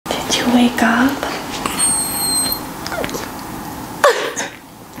wake up?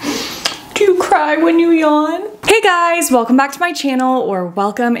 Do you cry when you yawn? Hey guys, welcome back to my channel, or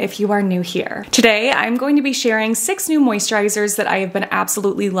welcome if you are new here. Today, I'm going to be sharing 6 new moisturizers that I have been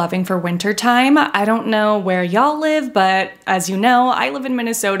absolutely loving for winter time. I don't know where y'all live, but as you know, I live in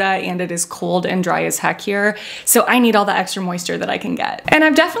Minnesota and it is cold and dry as heck here, so I need all the extra moisture that I can get. And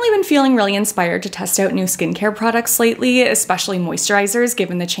I've definitely been feeling really inspired to test out new skincare products lately, especially moisturizers,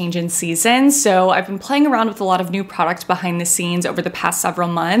 given the change in season. So I've been playing around with a lot of new products behind the scenes over the past several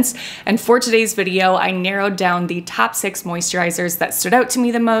months, and for today's video, I narrowed down the top 6 moisturizers that stood out to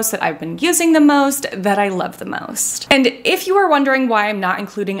me the most, that I've been using the most, that I love the most. And if you are wondering why I'm not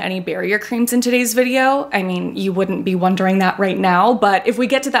including any barrier creams in today's video, I mean, you wouldn't be wondering that right now, but if we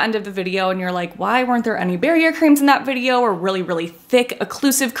get to the end of the video and you're like, why weren't there any barrier creams in that video, or really thick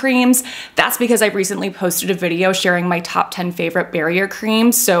occlusive creams, that's because I recently posted a video sharing my top 10 favorite barrier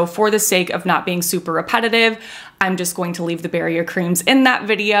creams. So for the sake of not being super repetitive, I'm just going to leave the barrier creams in that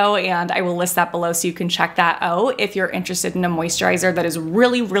video, and I will list that below so you can check that out if you're interested in a moisturizer that is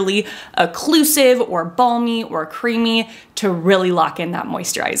really occlusive or balmy or creamy to really lock in that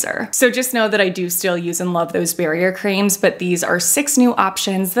moisturizer. So just know that I do still use and love those barrier creams, but these are 6 new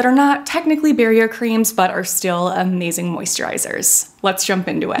options that are not technically barrier creams, but are still amazing moisturizers. Let's jump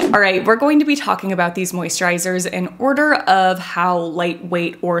into it. All right, we're going to be talking about these moisturizers in order of how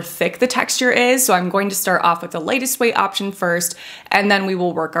lightweight or thick the texture is. So I'm going to start off with the lightest weight option first, and then we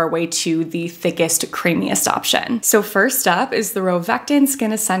will work our way to the thickest, creamiest option. So first up is the Rovectin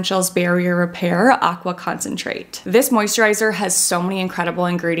Skin Essentials Barrier Repair Aqua Concentrate. This moisturizer has so many incredible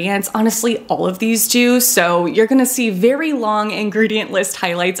ingredients. Honestly, all of these do. So you're gonna see very long ingredient list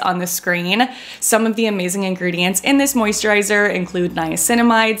highlights on the screen. Some of the amazing ingredients in this moisturizer include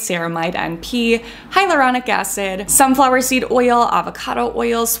niacinamide, ceramide NP, hyaluronic acid, sunflower seed oil, avocado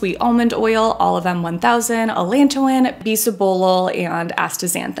oil, sweet almond oil, all of them 1000, allantoin, bisabolol, and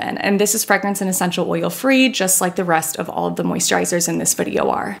astaxanthin. And this is fragrance and essential oil free, just like the rest of all of the moisturizers in this video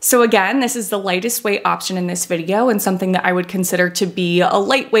are. So again, this is the lightest weight option in this video, and something that I would consider to be a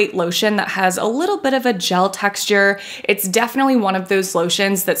lightweight lotion that has a little bit of a gel texture. It's definitely one of those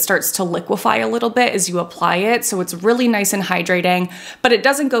lotions that starts to liquefy a little bit as you apply it, so it's really nice and hydrating, but it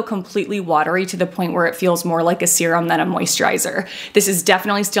doesn't go completely watery to the point where it feels more like a serum than a moisturizer. This is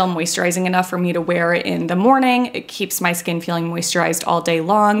definitely still moisturizing enough for me to wear in the morning. It keeps my skin feeling moisturized all day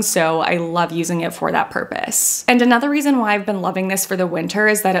long, so I love using it for that purpose. And another reason why I've been loving this for the winter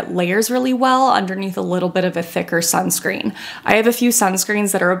is that it layers really well underneath a little bit of a thicker sunscreen. I have a few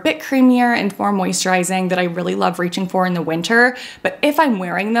sunscreens that are a bit creamier and more moisturizing that I really love reaching for in the winter, but if I'm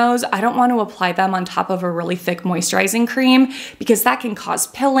wearing those, I don't want to apply them on top of a really thick moisturizing cream because that can cause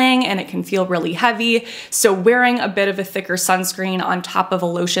pilling and it can feel really heavy. So wearing a bit of a thicker sunscreen on top of a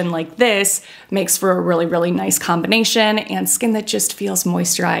lotion like this makes for a really nice combination and skin that just feels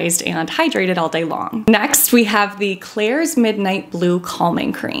moisturized and hydrated all day long. Next, we have the Klairs Midnight Blue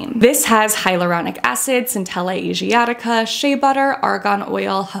Calming Cream. This has hyaluronic acid, Centella asiatica, shea butter, argan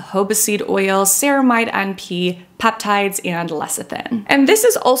oil, jojoba seed oil, ceramide NP, peptides, and lecithin. And this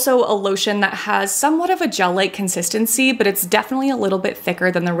is also a lotion that has somewhat of a gel-like consistency, but it's definitely a little bit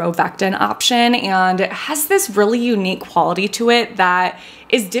thicker than the Rovectin option, and it has this really unique quality to it that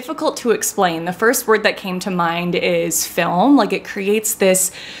is difficult to explain. The first word that came to mind is film. Like, it creates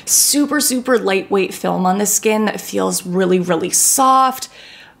this super lightweight film on the skin that feels really soft.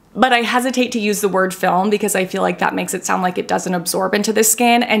 But I hesitate to use the word film because I feel like that makes it sound like it doesn't absorb into the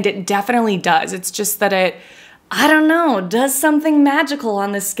skin, and it definitely does. It's just that it, I don't know, does something magical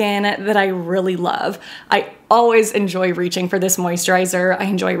on the skin that I really love. I always enjoy reaching for this moisturizer. I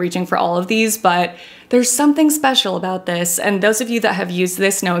enjoy reaching for all of these, but there's something special about this. And those of you that have used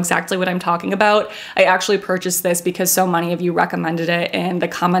this know exactly what I'm talking about. I actually purchased this because so many of you recommended it in the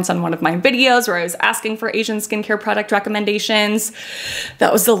comments on one of my videos where I was asking for Asian skincare product recommendations.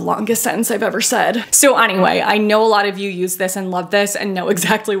 That was the longest sentence I've ever said. So anyway, I know a lot of you use this and love this and know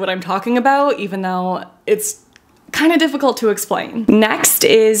exactly what I'm talking about, even though it's kind of difficult to explain. Next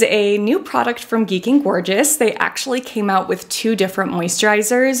is a new product from Geek and Gorgeous. They actually came out with 2 different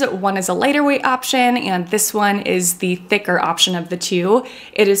moisturizers. One is a lighter weight option, and this one is the thicker option of the 2.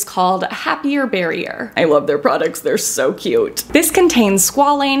 It is called Happier Barrier. I love their products, they're so cute. This contains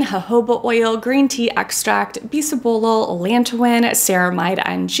squalane, jojoba oil, green tea extract, bisabolol, allantoin, ceramide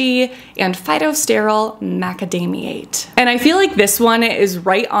NG, and phytosterol macadamiate. And I feel like this one is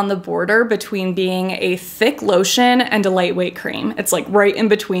right on the border between being a thick lotion foundation and a lightweight cream. It's like right in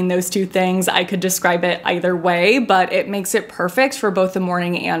between those two things. I could describe it either way, but it makes it perfect for both the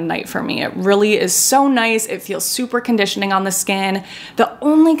morning and night for me. It really is so nice. It feels super conditioning on the skin. The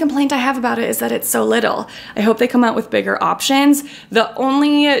only complaint I have about it is that it's so little. I hope they come out with bigger options. The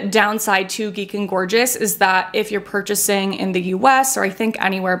only downside to Geek and Gorgeous is that if you're purchasing in the US, or I think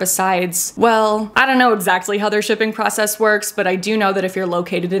anywhere besides, well, I don't know exactly how their shipping process works, but I do know that if you're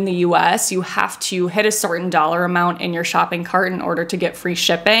located in the US, you have to hit a certain dollar amount in your shopping cart in order to get free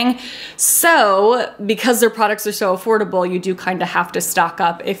shipping. So because their products are so affordable, you do kind of have to stock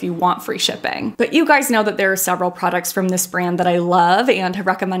up if you want free shipping. But you guys know that there are several products from this brand that I love and have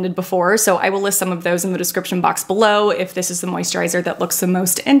recommended before, so I will list some of those in the description box below if this is the moisturizer that looks the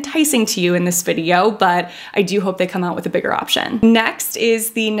most enticing to you in this video, but I do hope they come out with a bigger option. Next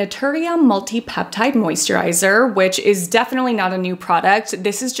is the Natrium Multi-Peptide Moisturizer, which is definitely not a new product.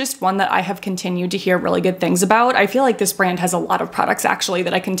 This is just one that I have continued to hear really good things about. I feel like this brand has a lot of products actually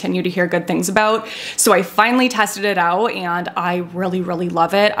that I continue to hear good things about. So I finally tested it out and I really, really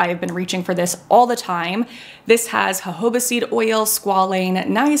love it. I have been reaching for this all the time. This has jojoba seed oil, squalane,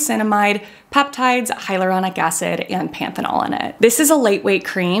 niacinamide, peptides, hyaluronic acid, and panthenol in it. This is a lightweight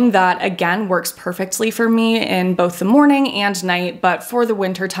cream that again works perfectly for me in both the morning and night, but for the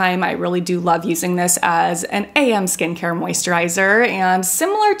winter time, I really do love using this as an AM skincare moisturizer. And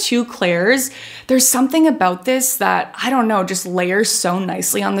similar to Klairs, there's something about this that, I don't know, just layers so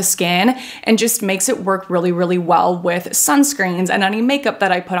nicely on the skin and just makes it work really, really well with sunscreens and any makeup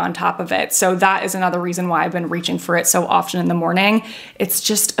that I put on top of it. So that is another reason why I've been reaching for it so often in the morning. It's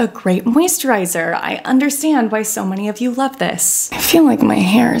just a great moisturizer. I understand why so many of you love this. I feel like my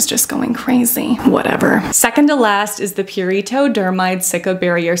hair is just going crazy. Whatever. Second to last is the Purito Deride Cica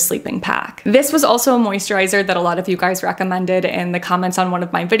Barrier Sleeping Pack. This was also a moisturizer that a lot of you guys recommended in the comments on one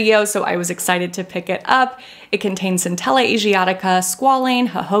of my videos, so I was excited to pick it up. It contains Centella Asiatica, squalane,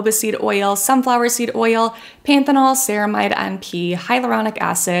 jojoba seed oil, sunflower seed oil, panthenol, ceramide NP, hyaluronic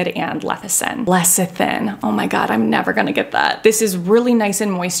acid, and lecithin. Lecithin. Oh my god, I'm never gonna get that. This is really nice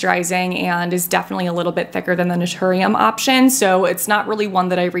and moisturizing and is definitely a little bit thicker than the Natrium option, so it's not really one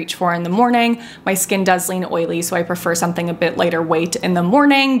that I reach for in the morning. My skin does lean oily, so I prefer something a bit lighter weight in the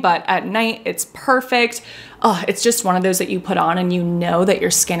morning, but at night it's perfect. Oh, it's just one of those that you put on and you know that your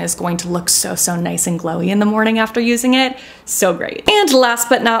skin is going to look so, so nice and glowy in the morning after using it. So great. And last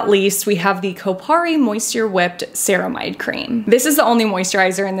but not least, we have the Kopari Moisture Whipped Ceramide Cream. This is the only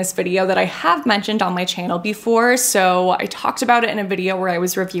moisturizer in this video that I have mentioned on my channel before. So I talked about it in a video where I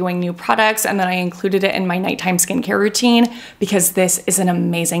was reviewing new products and then I included it in my nighttime skincare routine because this is an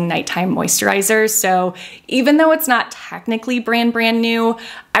amazing nighttime moisturizer. So even though it's not technically brand new,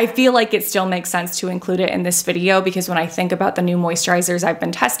 I feel like it still makes sense to include it in this video because when I think about the new moisturizers I've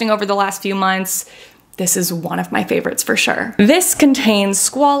been testing over the last few months, this is one of my favorites for sure. This contains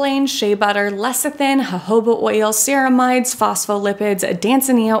squalane, shea butter, lecithin, jojoba oil, ceramides, phospholipids,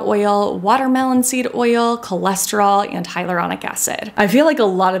 dancenia oil, watermelon seed oil, cholesterol, and hyaluronic acid. I feel like a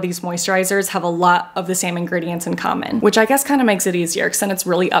lot of these moisturizers have a lot of the same ingredients in common, which I guess kind of makes it easier because then it's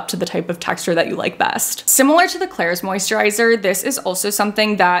really up to the type of texture that you like best. Similar to the Klairs moisturizer, this is also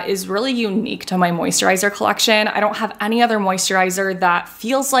something that is really unique to my moisturizer collection. I don't have any other moisturizer that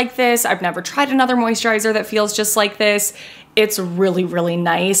feels like this. I've never tried another moisturizer that feels just like this. It's really, really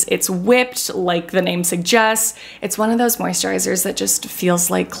nice. It's whipped, like the name suggests. It's one of those moisturizers that just feels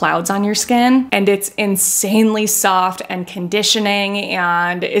like clouds on your skin. And it's insanely soft and conditioning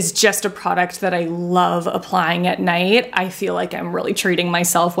and is just a product that I love applying at night. I feel like I'm really treating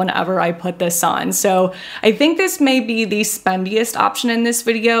myself whenever I put this on. So I think this may be the spendiest option in this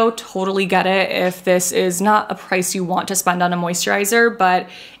video. Totally get it if this is not a price you want to spend on a moisturizer, but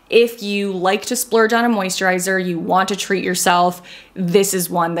if you like to splurge on a moisturizer, you want to treat yourself, this is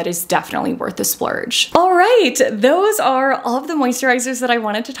one that is definitely worth the splurge. All right, those are all of the moisturizers that I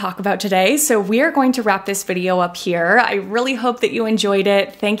wanted to talk about today. So we are going to wrap this video up here. I really hope that you enjoyed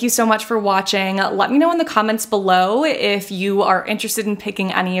it. Thank you so much for watching. Let me know in the comments below if you are interested in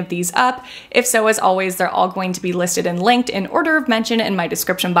picking any of these up. If so, as always, they're all going to be listed and linked in order of mention in my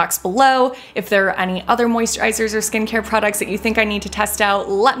description box below. If there are any other moisturizers or skincare products that you think I need to test out,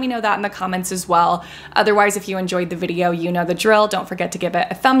 let me know that in the comments as well. Otherwise, if you enjoyed the video, you know the drill. Don't forget to give it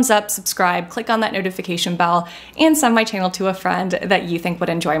a thumbs up, subscribe, click on that notification bell, and send my channel to a friend that you think would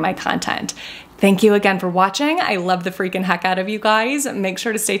enjoy my content. Thank you again for watching. I love the freaking heck out of you guys. Make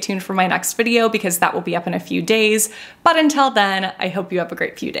sure to stay tuned for my next video because that will be up in a few days. But until then, I hope you have a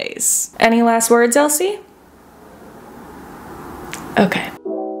great few days. Any last words, Elsie? Okay.